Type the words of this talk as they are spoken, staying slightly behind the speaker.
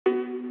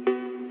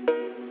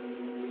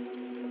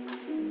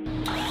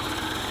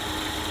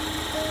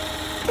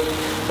We're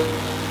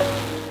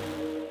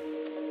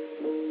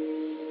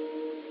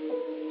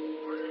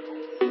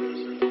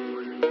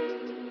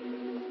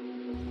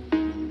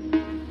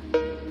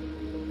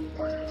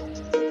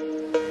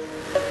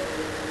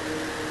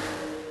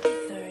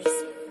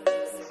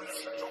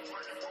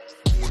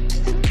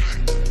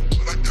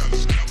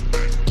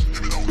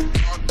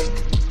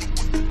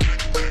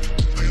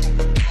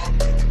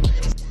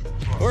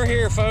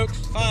here, folks,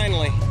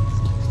 finally.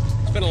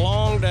 It's been a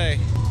long day.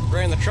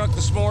 Ran the truck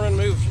this morning,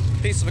 moved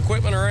a piece of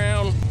equipment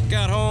around,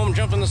 got home,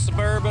 jumped in the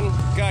Suburban,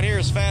 got here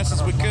as fast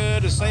as we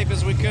could, as safe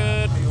as we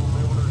could.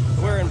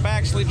 We're in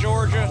Baxley,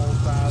 Georgia,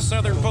 the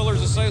Southern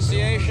Pullers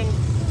Association.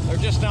 They're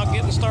just now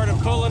getting started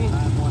pulling.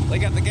 They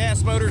got the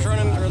gas motors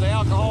running, or the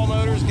alcohol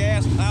motors,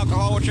 gas,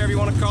 alcohol, whichever you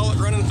want to call it,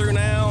 running through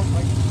now.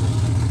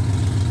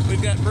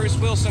 We've got Bruce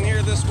Wilson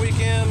here this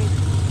weekend,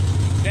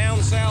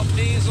 Down South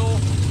Diesel,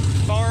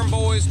 Farm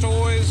Boys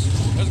Toys.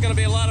 There's going to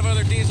be a lot of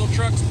other diesel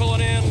trucks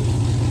pulling in.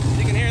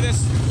 You can hear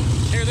this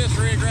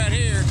rig right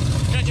here.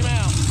 Check him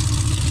out.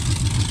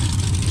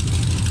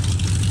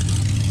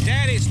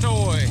 Daddy's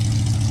Toy.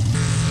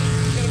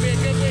 It's going to be a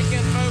good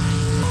weekend, folks.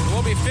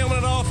 We'll be filming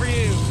it all for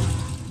you.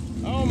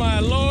 Oh my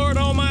Lord,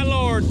 oh my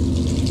Lord.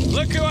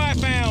 Look who I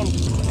found.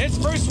 It's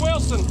Bruce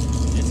Wilson.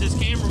 It's his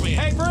cameraman.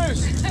 Hey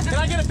Bruce, can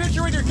I get a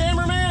picture with your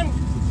cameraman?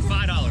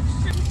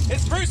 $5.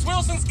 It's Bruce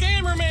Wilson's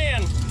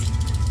cameraman.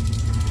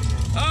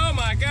 Oh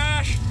my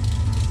gosh.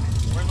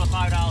 Where's my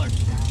 $5?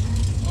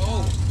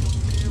 Oh.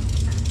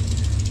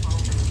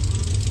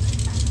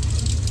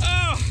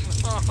 Oh.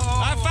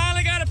 I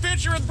finally got a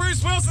picture with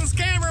Bruce Wilson's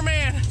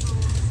cameraman.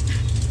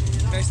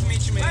 Nice to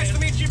meet you, man. Nice to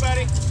meet you,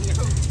 buddy.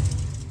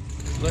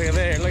 Look at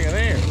there, look at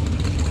there.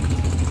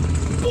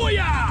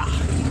 Booyah!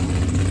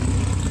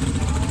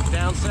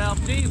 Down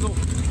South Diesel.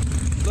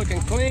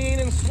 Looking clean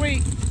and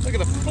sweet. Look at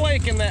the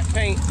flake in that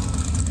paint.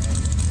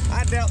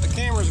 I doubt the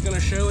camera's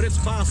gonna show it. It's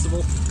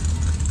possible.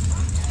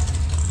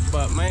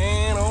 But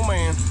man, oh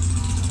man.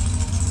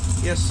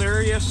 Yes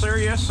sir, yes sir,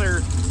 yes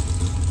sir.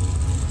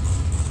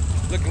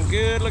 Looking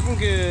good, looking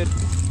good.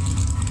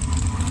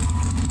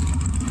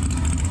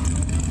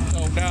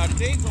 Oh, Dodge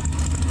Diesel.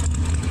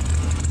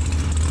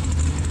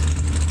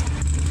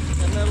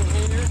 Another one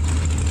here.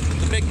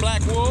 The Big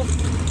Black Wolf.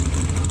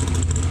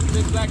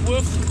 Big Black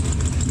Wolf.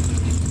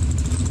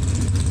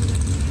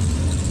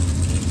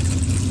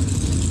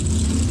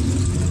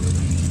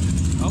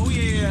 Oh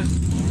yeah.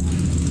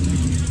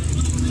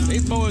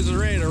 These boys are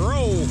ready to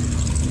roll.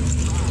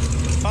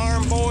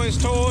 Farm Boys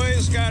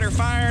Toys got her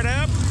fired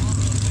up.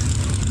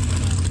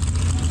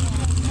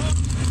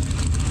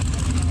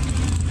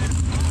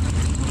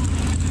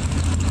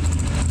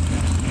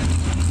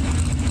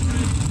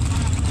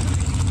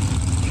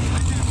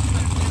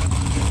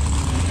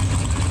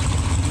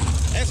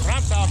 That's what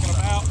I'm talking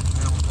about.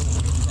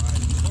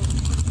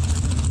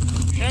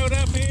 Showed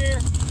up here.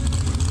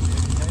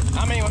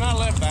 I mean, when I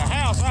left the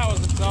house, I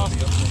was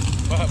exhausted.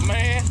 But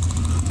man,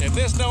 if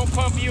this don't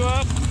pump you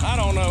up, I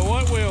don't know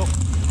what will.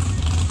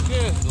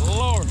 Good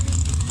Lord.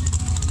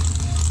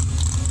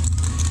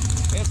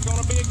 It's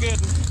gonna be a good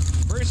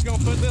one. Bruce is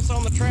gonna put this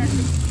on the track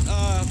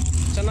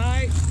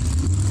tonight.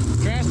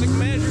 Drastic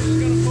Measures is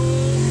gonna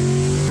pull.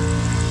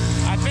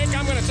 I think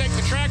I'm gonna take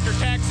the tractor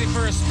taxi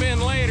for a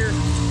spin later.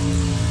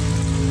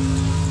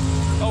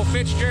 Oh,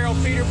 Fitzgerald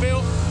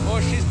Peterbilt.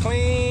 Boy, she's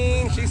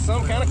clean. She's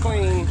some kind of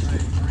clean.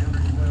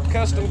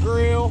 Custom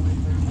grill.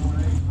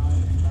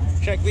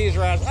 Check these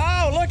rides.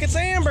 Oh, look, it's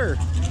Amber.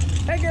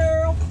 Hey,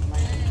 girl.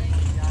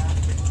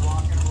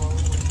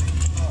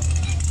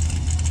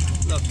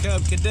 Little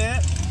Cub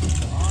Cadet.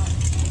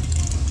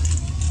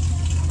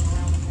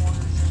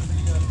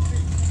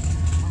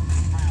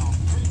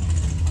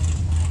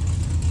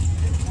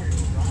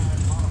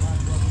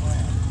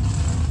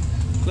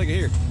 Look at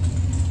here.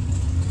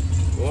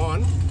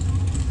 1,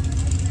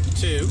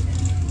 2,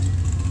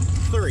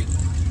 3.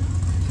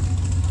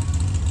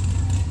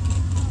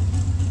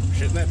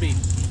 Shouldn't that be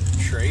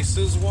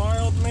Trace's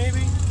Wild,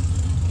 maybe?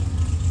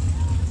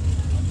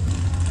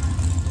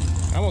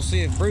 I'm gonna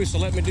see if Bruce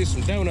will let me do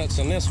some donuts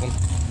on this one.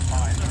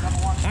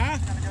 Huh?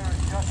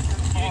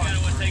 You ain't got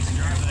what it takes to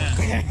drive that.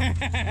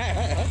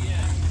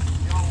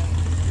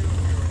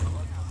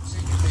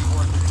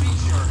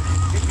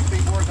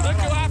 Look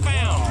who I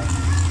found.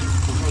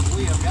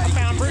 I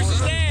found Bruce's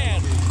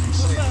dad.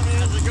 What's up,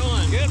 man? How's it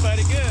going? Good,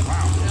 buddy, good.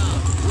 Wow.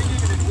 We're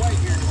giving it away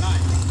here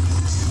tonight.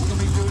 We're going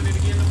to be doing it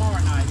again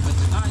tomorrow night, but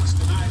tonight's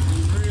tonight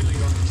we really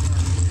are.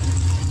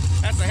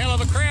 That's a hell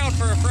of a crowd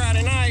for a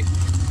Friday night.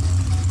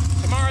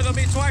 Tomorrow there'll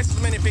be twice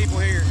as many people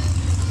here.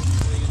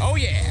 Oh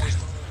yeah.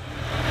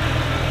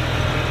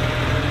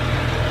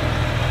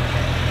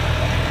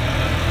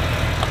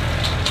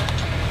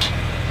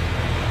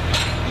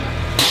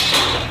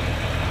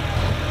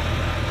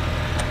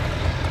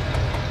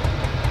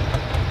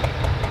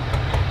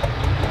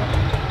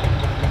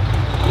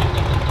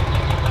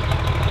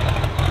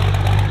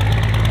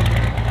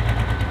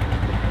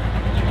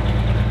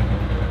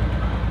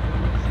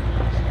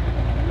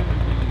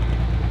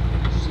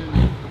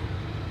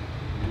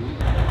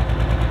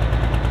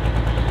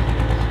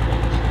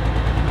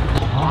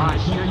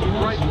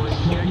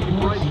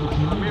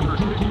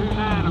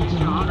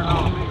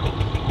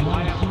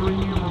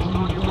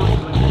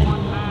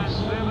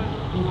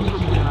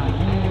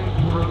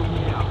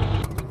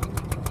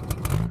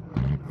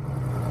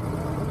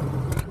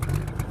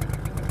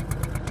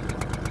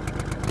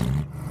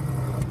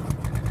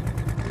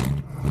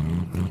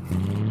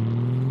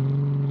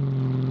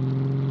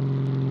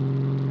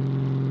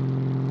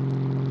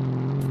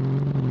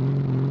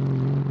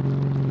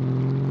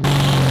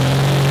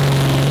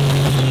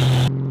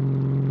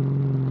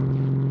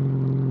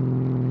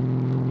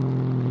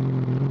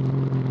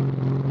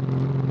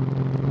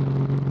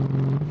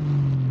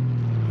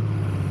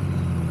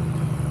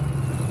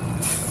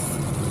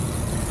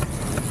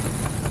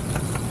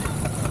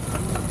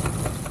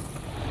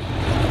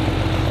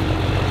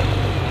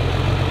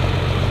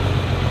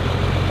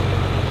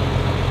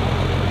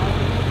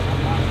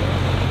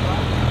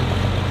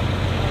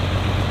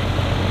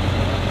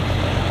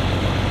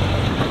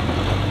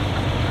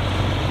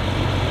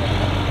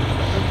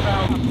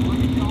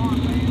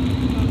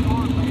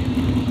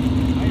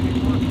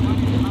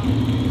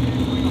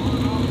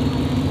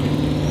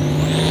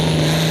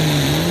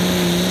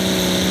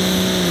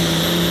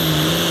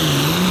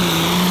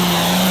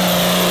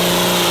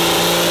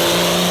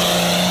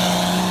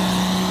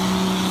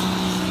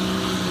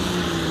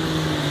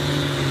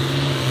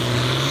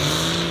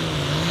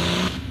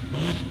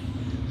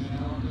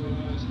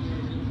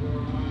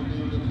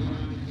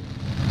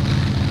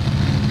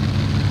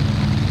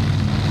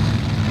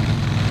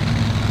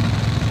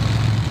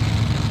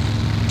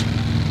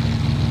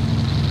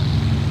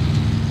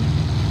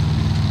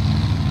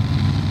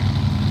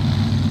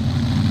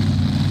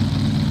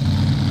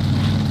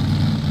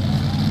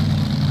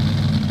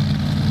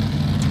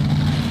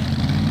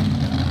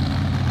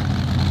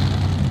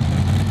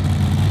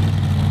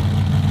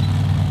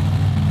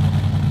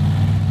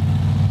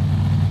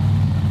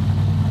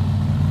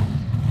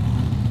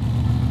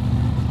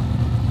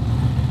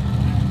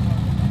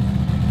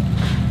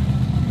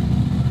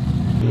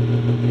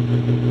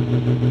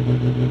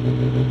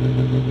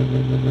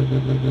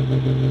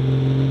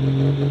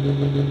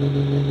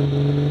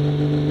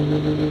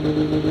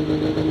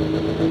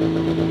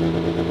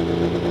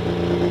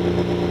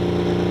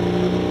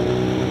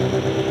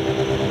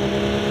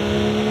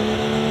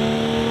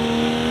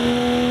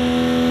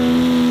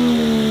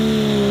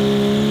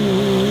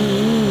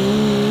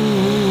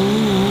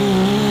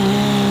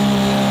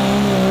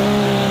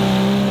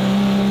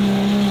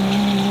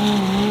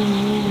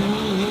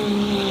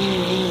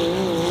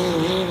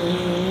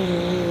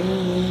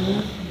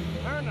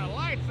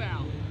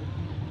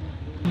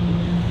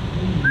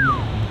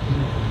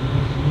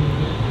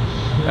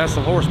 That's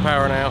some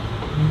horsepower now.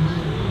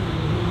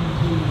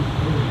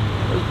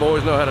 Those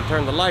boys know how to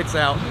turn the lights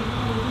out.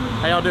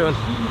 How y'all doing?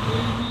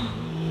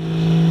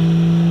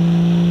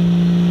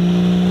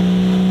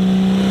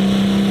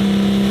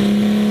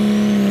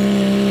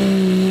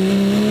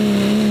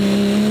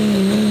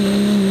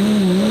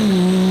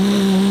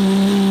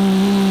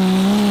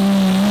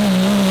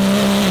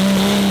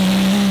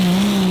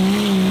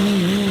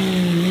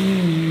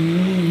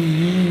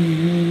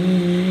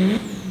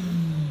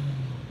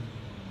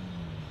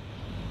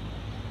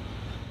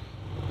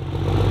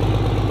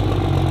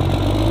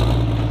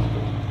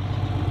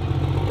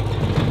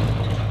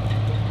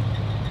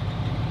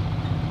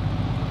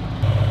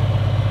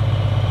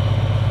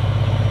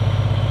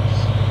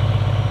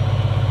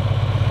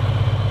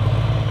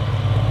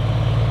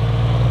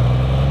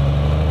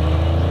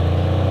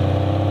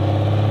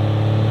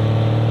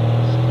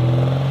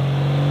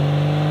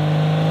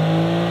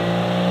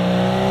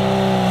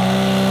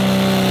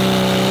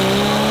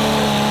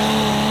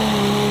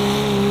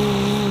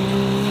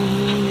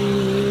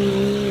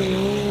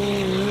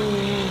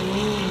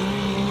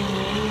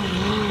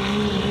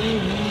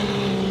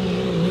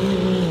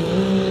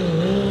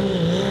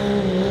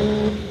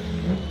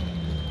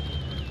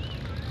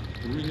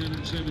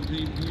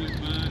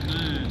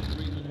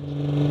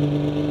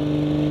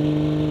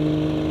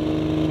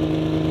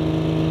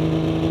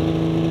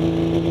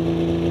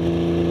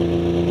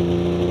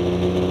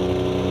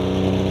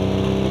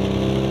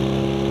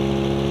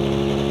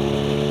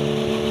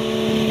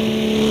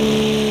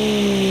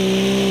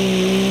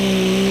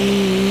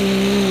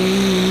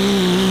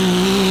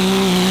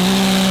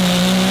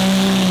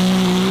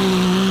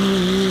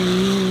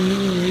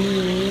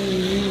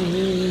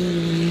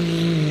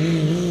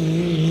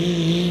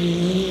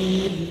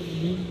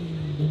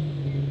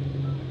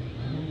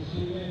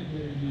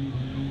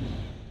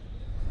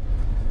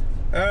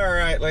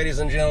 Ladies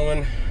and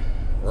gentlemen,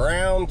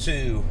 round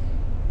 2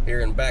 here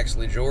in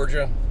Baxley,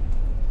 Georgia.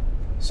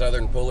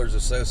 Southern Pullers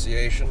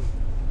Association.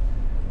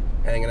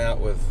 Hanging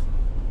out with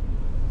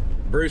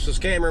Bruce's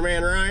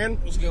cameraman Ryan.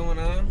 What's going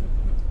on?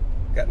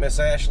 Got Miss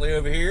Ashley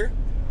over here.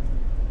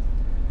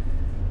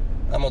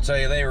 I'm gonna tell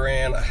you,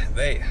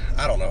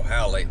 I don't know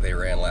how late they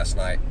ran last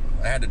night.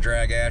 I had to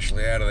drag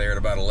Ashley out of there at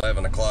about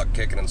 11 o'clock,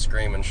 kicking and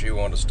screaming. She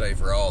wanted to stay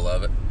for all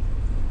of it.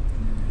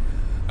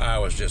 I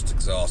was just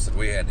exhausted.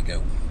 We had to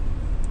go.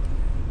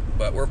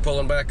 But we're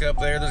pulling back up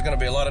there. There's going to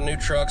be a lot of new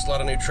trucks, a lot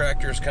of new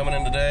tractors coming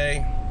in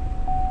today.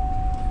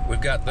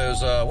 We've got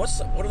those, what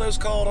are those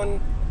called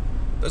on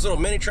those little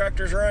mini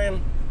tractors,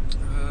 Ryan?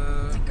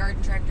 Like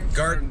garden tractors.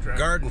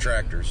 Garden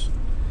tractors.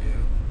 Yeah.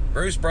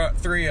 Bruce brought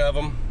 3 of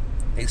them.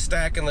 He's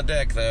stacking the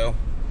deck though.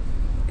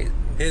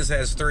 His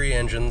has 3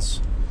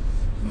 engines.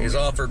 He's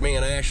offered me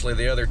and Ashley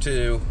the other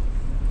 2.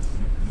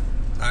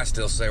 I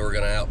still say we're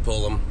going to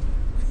outpull them.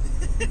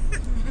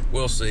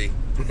 We'll see.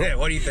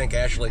 What do you think,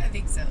 Ashley? I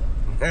think so.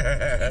 He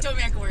told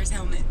me I could wear his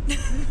helmet. Yeah.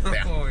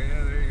 Oh,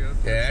 yeah, there you go.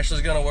 Yeah,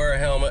 Ashley's going to wear a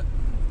helmet.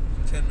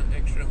 10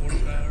 extra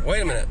horsepower.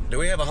 Wait a minute. Do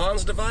we have a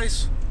Hans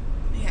device?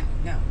 Yeah,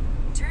 no.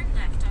 Turn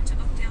left onto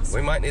Oakdale.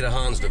 We might need a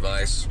Hans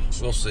device.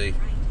 We'll see.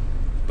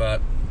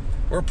 But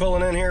we're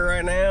pulling in here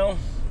right now.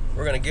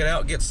 We're going to get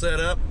out, get set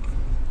up,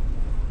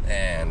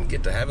 and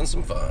get to having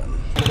some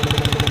fun.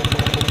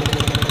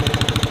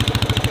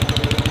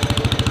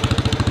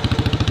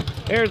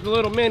 Here's the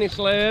little mini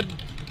sled.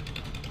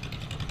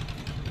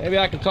 Maybe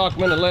I can talk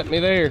them into letting me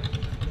there.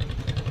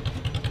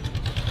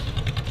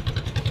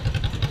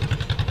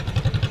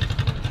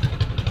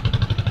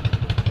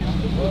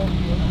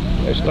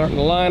 They're starting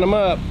to line them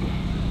up.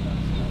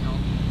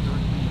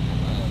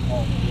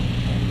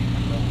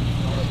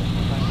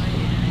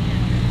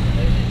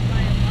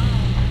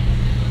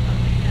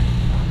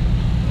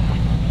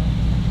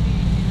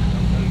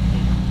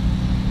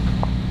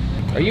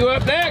 Are you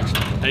up next?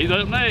 He's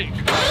up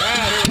next. All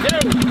right, here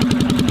we go.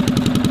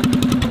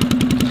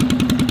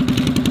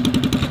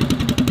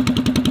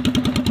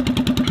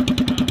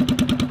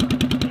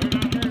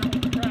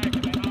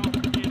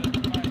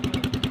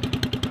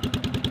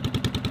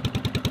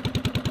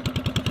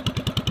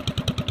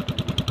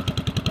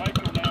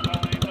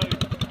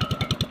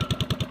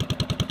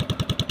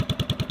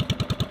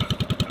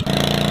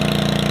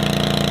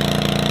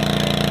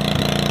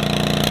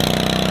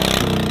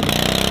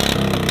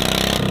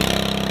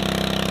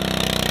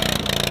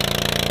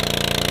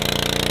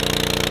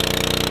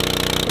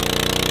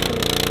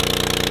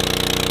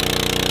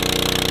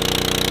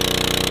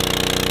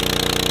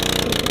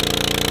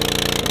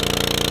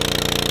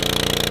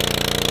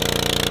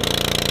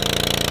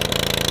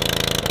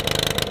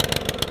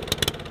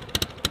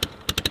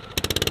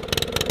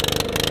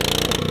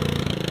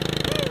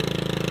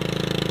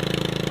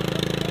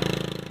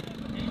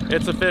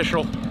 It's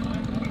official.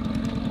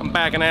 I'm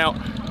backing out.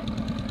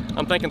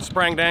 I'm thinking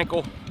sprained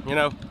ankle, you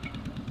know,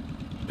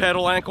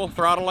 pedal ankle,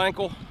 throttle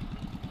ankle,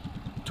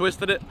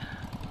 twisted it.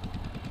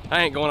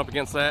 I ain't going up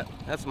against that.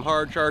 That's some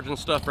hard charging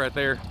stuff right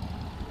there.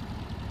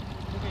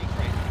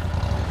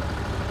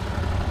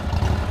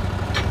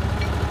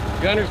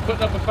 Gunner's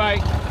putting up a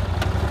fight.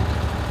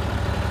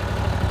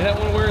 He doesn't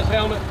want to wear his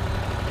helmet.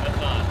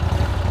 That's not.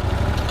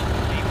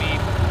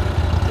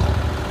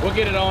 We'll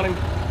get it on him.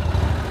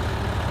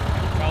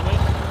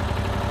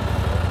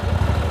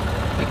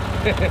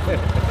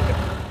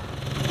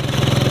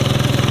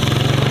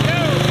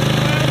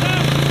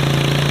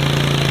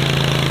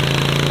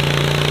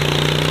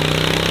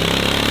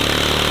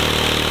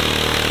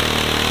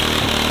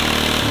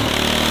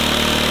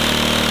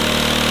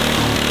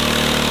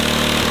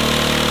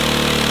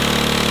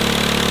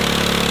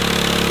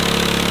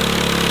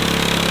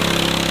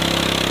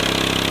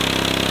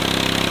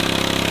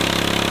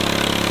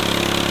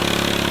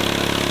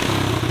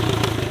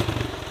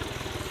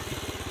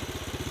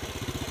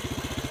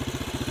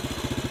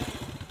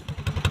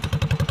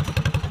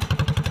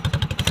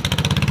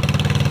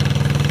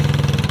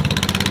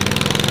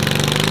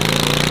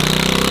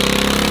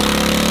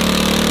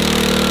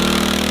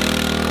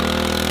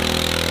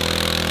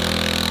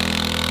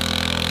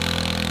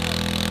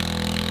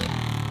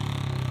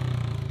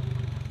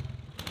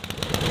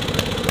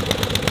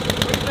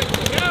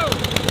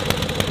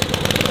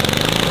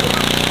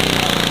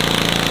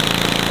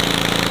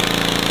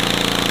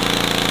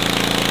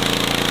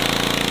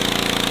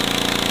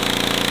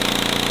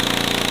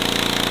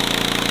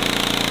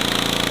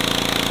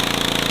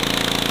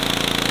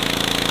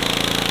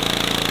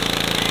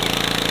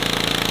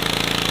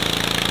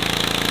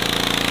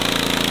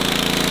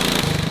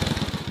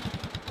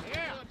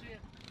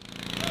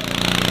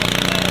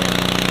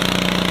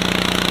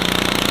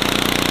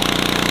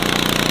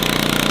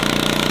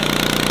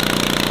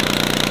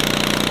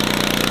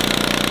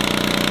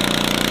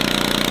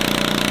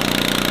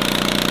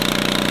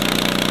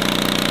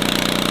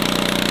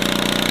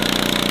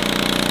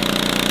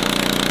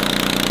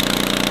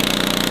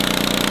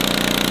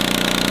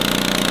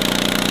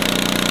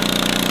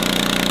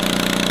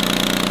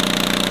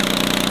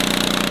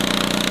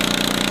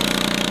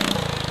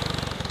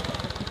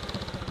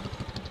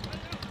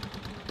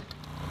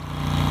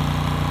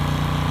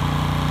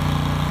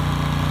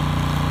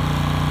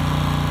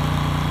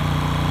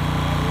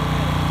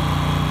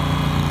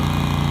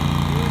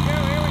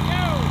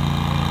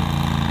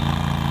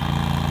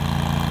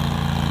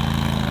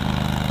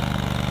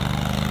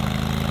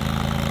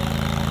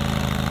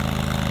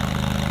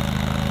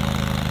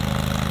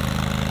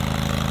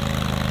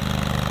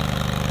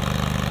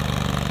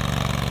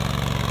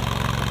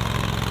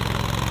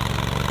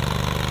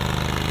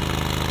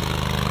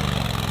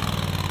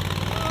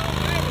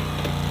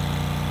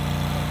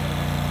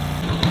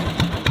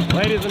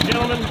 Ladies and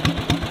gentlemen,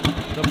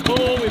 the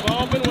bull we've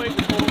all been waiting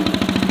for.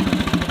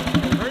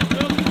 Bruce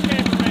Wilson's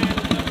cameraman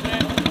is up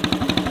next.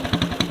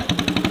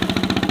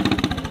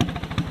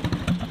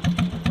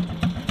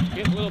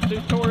 Getting a little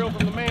tutorial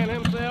from the man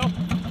himself.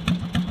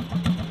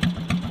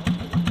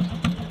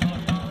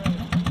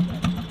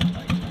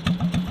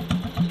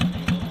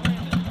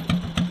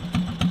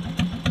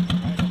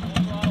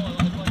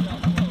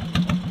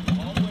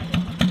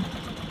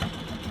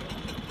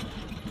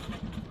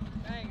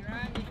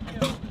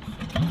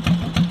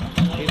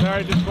 He's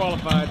already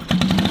disqualified.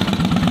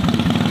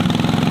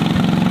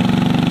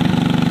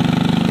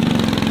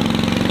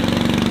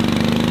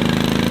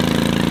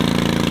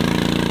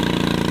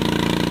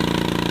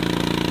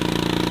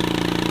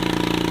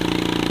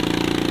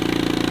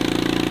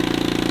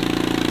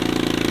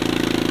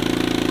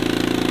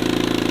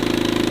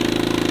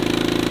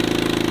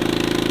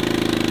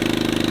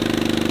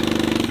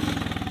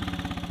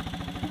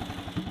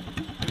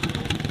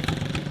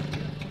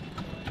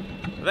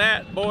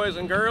 That, boys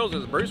and girls,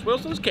 is Bruce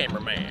Wilson's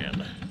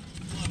cameraman.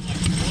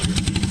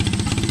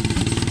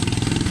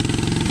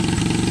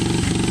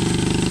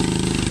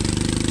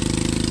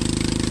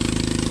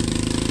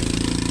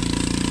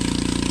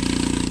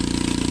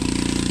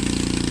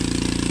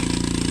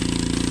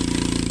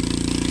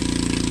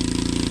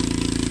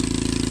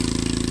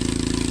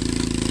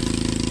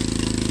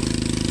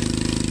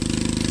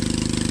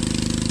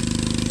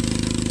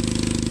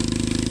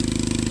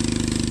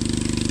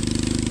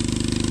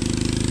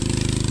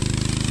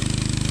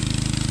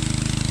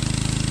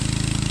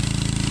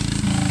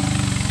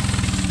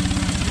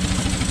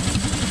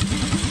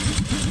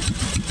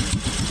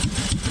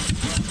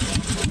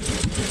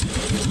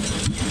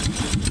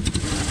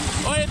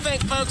 What do you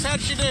think, folks? How'd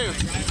she do?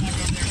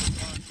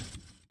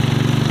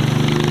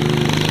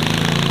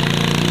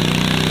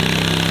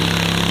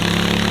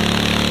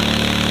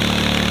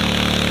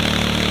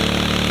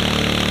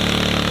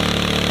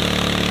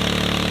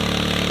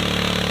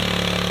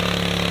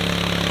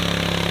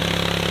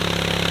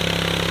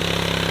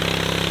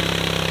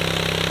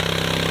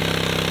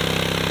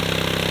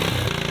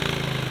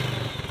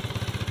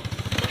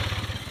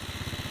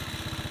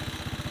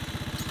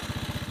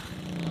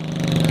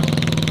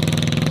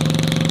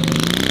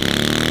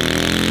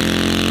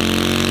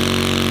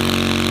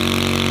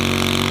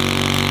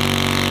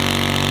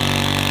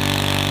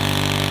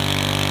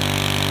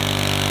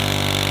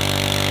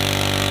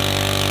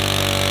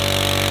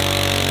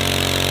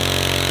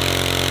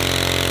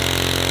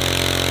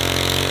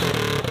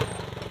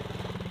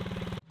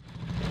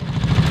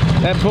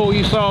 That pool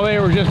you saw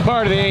there was just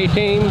part of the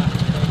A-team.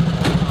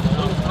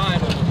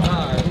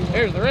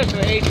 There's the rest of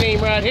the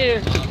A-team right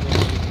here.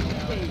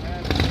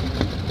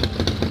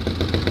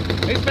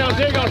 These fellas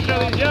here gonna show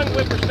these young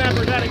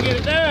whippersnappers how to get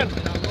it done.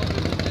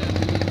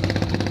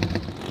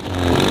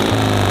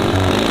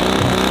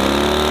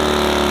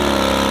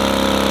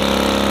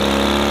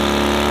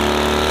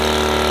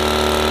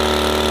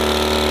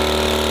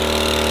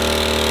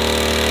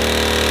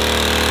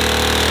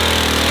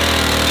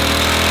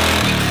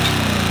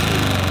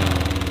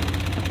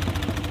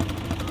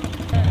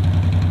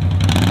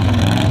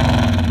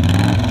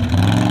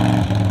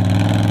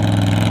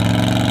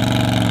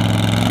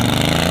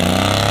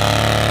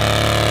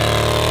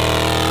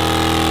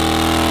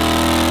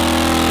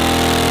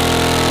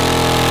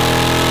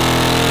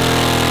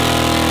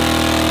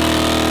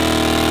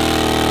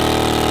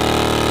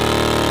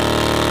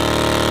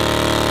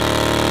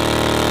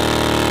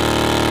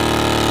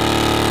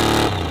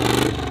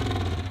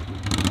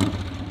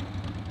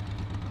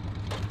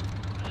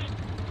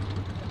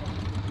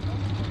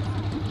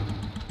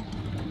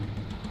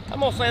 I'm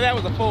gonna say that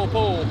was a full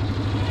pull.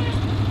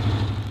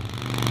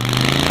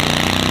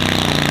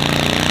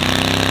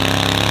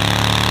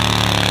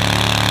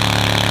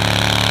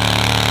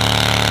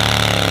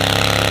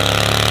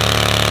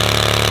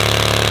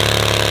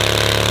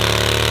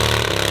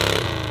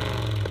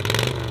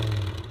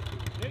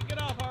 Didn't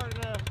get off hard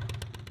enough.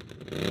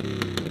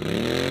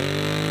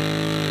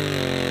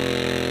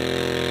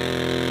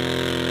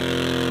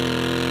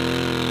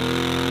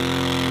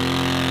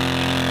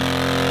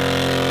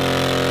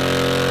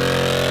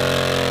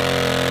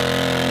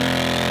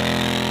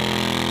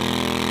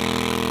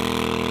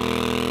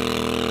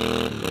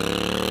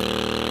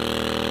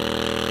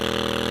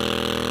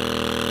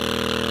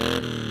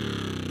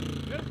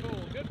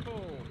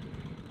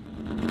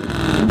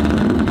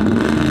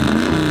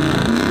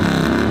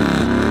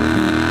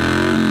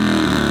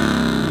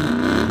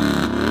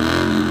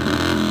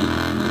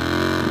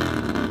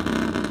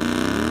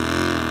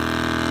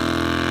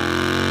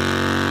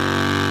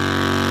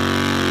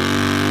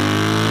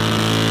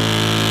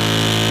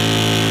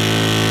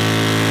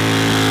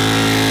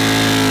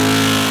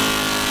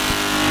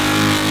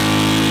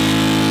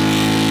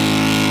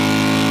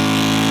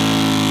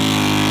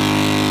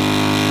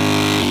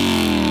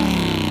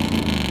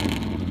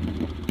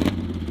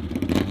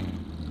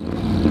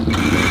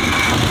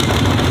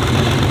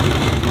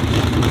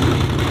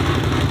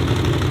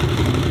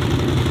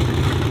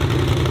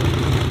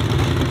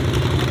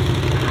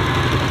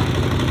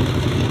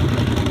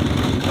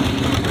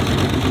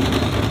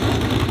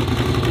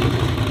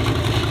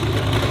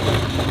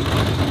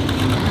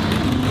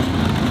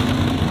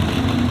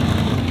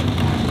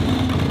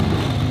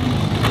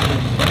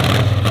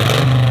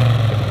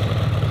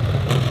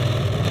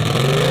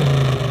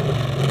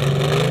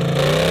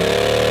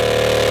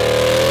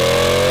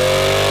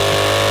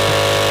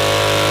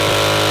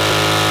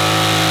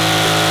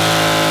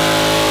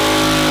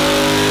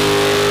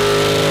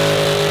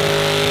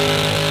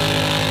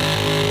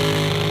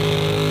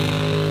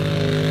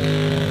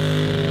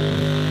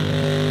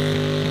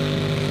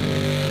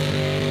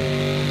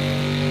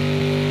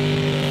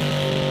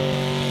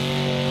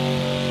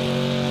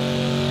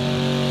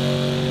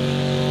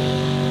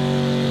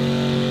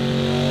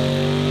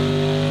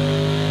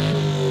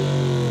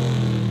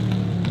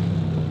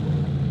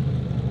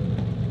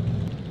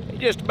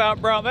 Just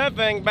about brought that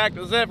thing back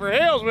to Zephyr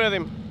Hills with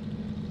him.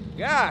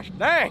 Gosh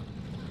dang.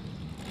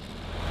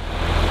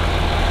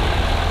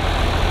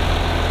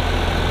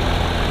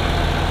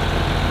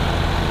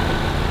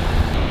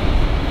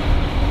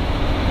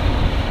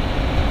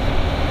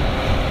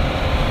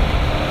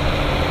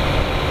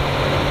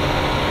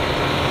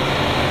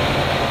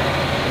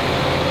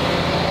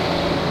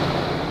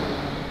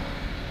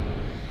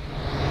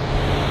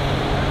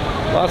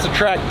 Lots of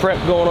track prep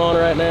going on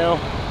right now.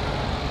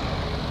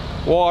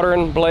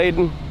 Watering,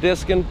 blading,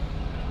 disking.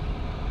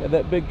 Got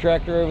that big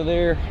tractor over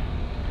there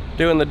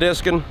doing the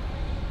disking.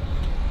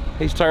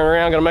 He's turning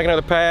around, gonna make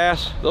another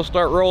pass. They'll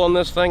start rolling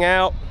this thing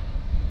out.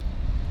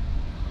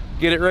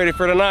 Get it ready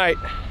for tonight.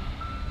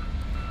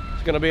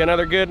 It's gonna be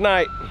another good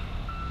night.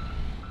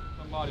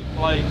 Somebody's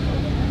place,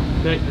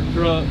 take the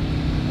truck,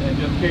 and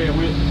just carry it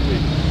with you.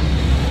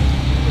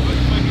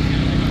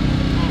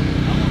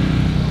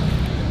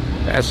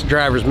 That's the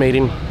driver's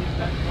meeting.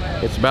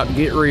 It's about to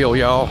get real,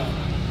 y'all.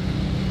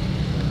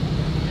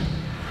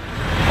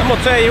 I'm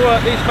gonna tell you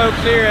what, these folks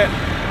here at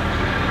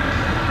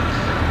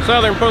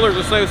Southern Pullers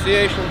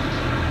Association,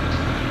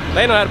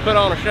 they know how to put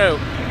on a show.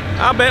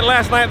 I bet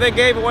last night they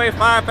gave away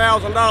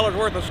 $5,000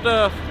 worth of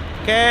stuff.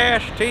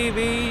 Cash,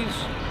 TVs,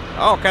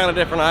 all kind of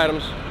different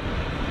items.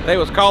 They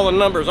was calling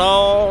numbers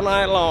all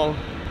night long.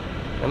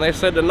 And they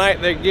said tonight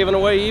they're giving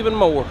away even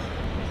more.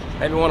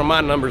 Maybe one of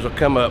my numbers will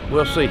come up,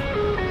 we'll see.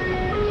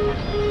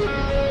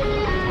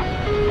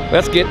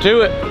 Let's get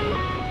to it.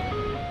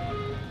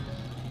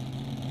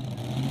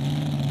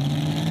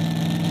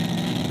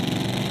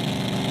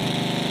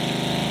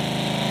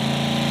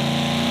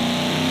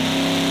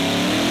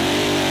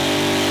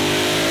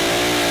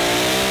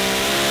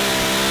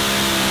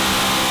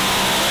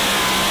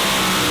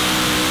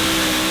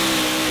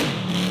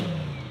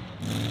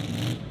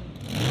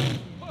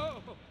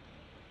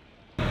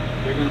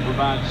 They're going to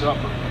provide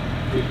supper.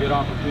 be a good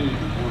opportunity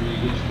for you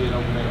to just get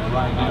over there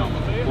right now.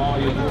 While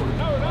you're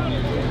working on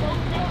your door.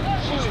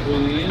 She's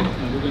fully in,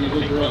 and we're going to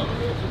hook her up.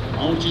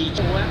 I want you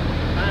to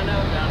Find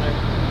out down there.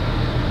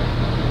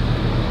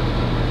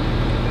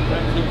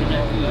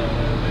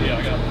 Yeah,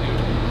 I got it.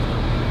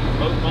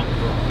 Both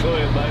bumpers. Go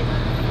ahead, baby.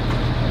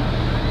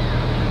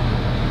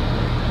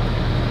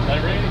 They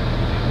ready?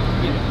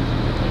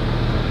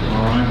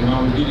 All right,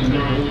 while we're getting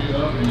her hooked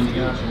up, and you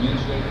got some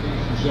insulated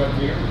pieces up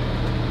here.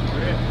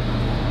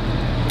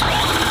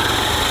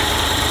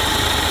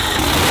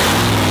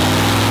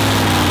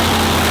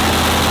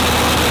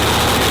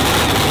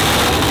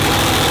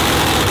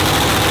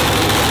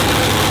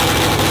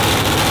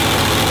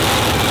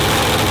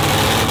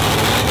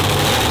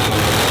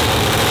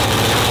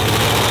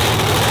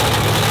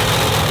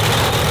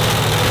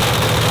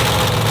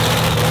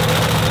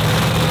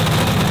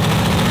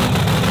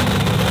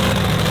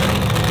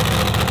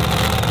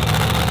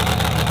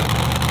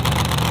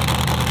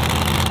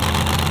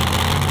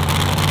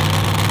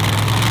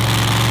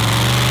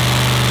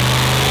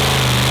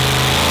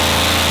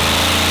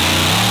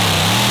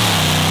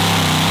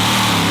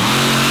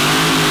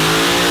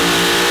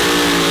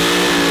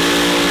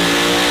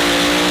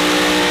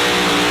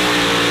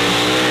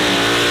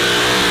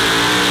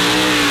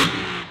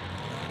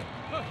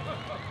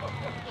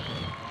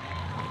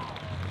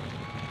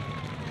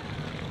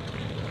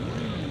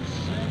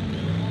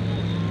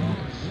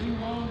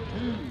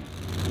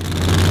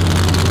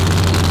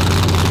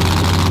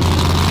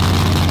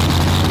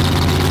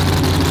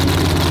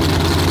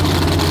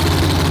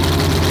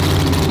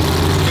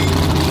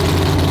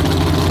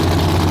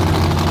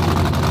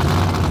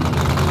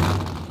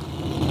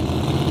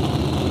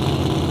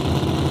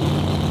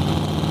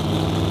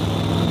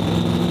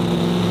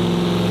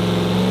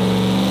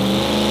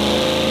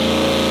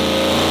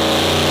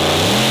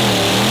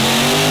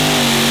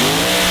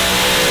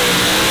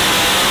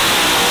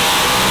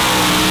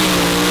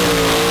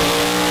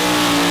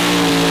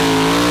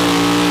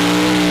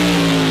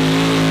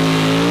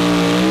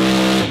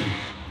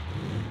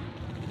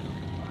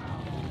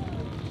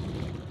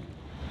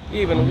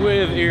 Even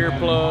with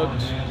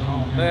earplugs,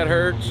 that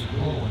hurts.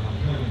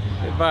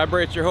 It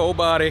vibrates your whole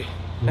body.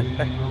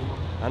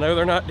 I know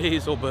they're not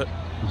diesel, but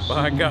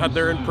by God,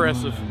 they're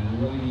impressive.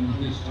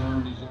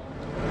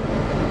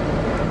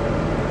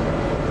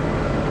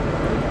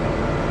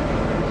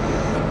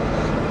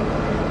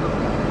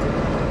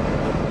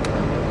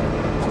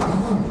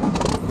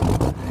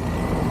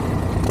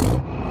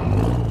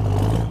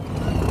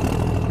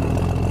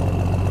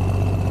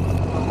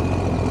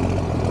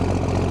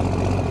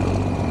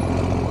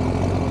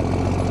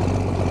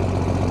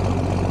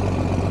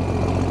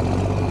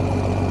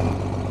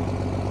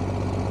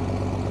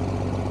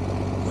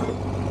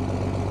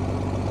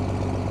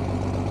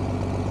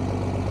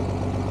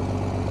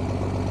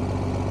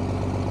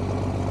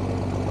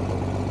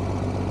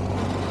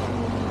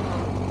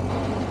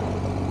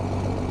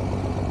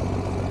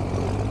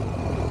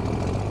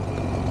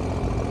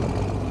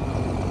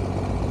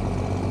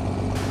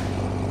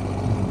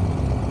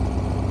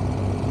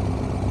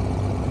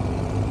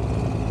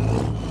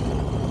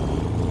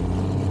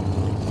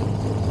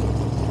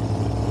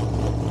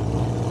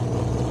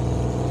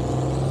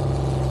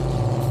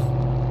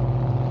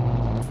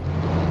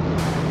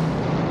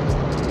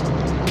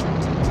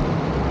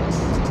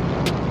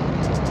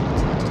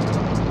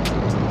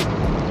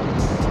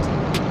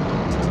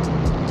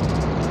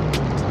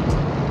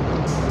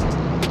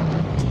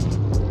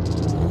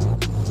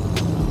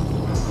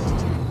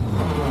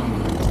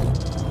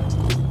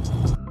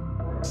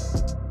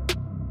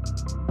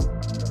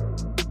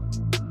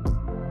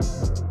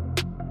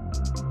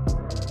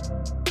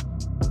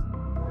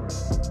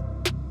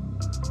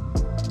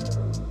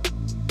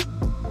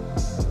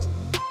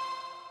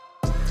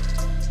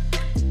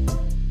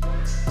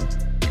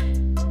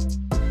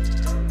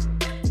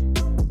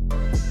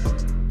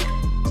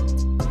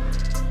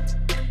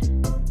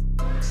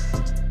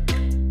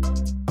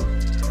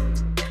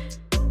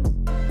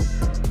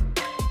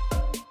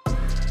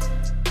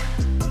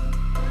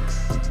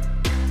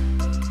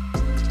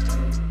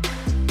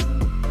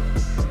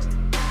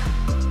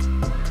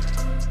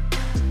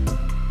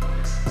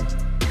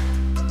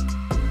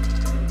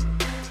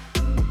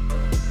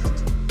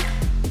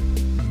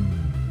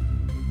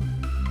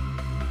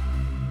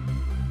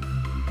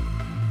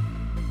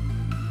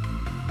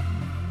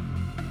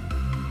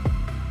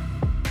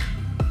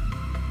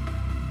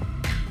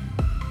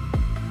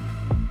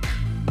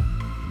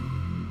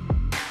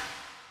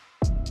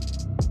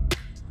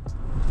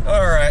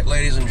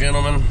 Ladies and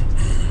gentlemen,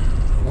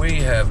 we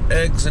have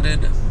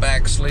exited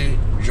Baxley,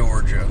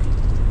 Georgia.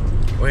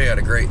 We had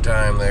a great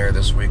time there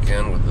this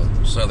weekend with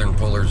the Southern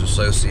Pullers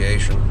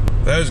Association.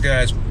 Those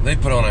guys, they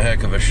put on a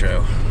heck of a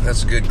show.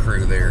 That's a good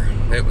crew there.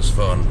 It was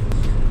fun.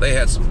 They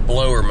had some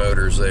blower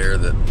motors there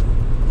that,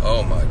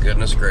 oh my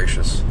goodness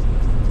gracious.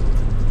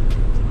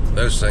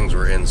 Those things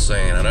were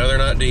insane. I know they're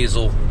not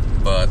diesel,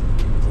 but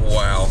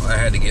wow, I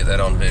had to get that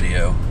on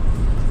video.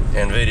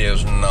 And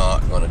video's not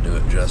going to do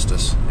it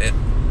justice.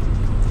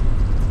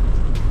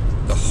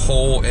 the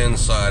whole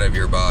inside of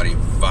your body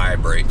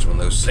vibrates when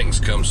those things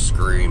come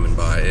screaming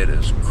by. It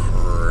is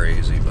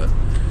crazy. But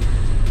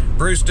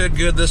Bruce did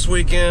good this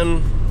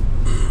weekend.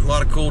 A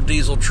lot of cool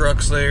diesel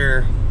trucks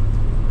there.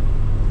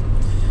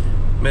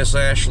 Miss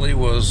Ashley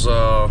was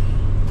on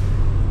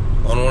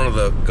one of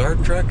the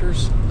garden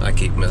tractors. I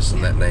keep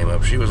messing that name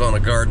up. She was on a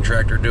garden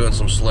tractor doing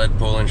some sled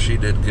pulling. She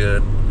did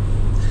good.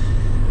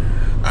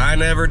 I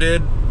never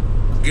did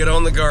get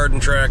on the garden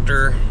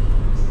tractor.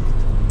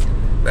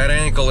 That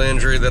ankle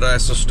injury that I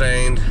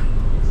sustained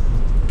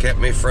kept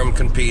me from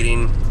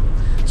competing.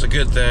 It's a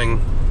good thing.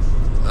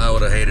 I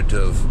would have hated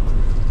to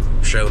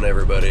have shown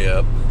everybody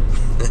up.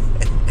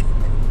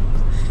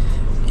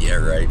 Yeah,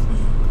 right.